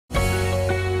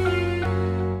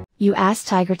You ask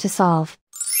Tiger to solve.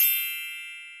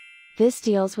 This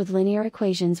deals with linear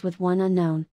equations with one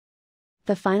unknown.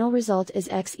 The final result is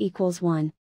x equals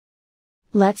 1.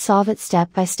 Let's solve it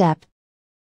step by step.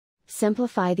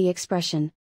 Simplify the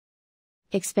expression.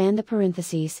 Expand the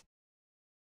parentheses.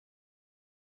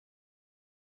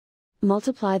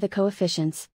 Multiply the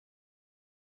coefficients.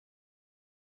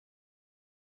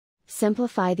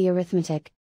 Simplify the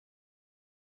arithmetic.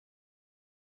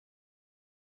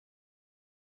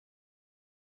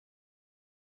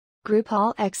 Group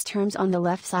all x terms on the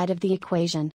left side of the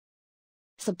equation.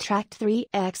 Subtract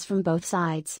 3x from both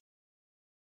sides.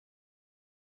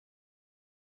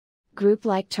 Group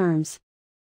like terms.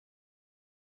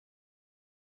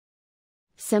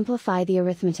 Simplify the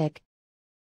arithmetic.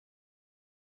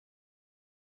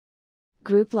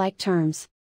 Group like terms.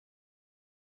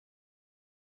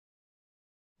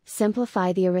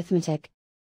 Simplify the arithmetic.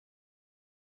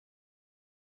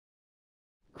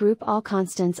 Group all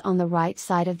constants on the right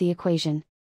side of the equation.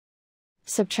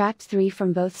 Subtract 3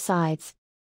 from both sides.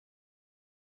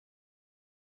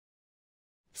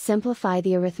 Simplify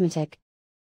the arithmetic.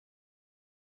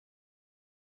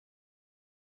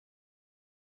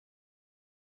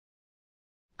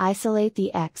 Isolate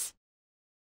the x.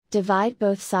 Divide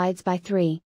both sides by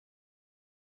 3.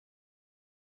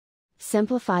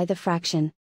 Simplify the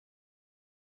fraction.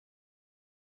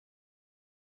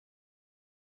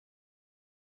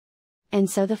 And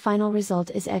so the final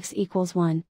result is x equals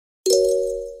 1.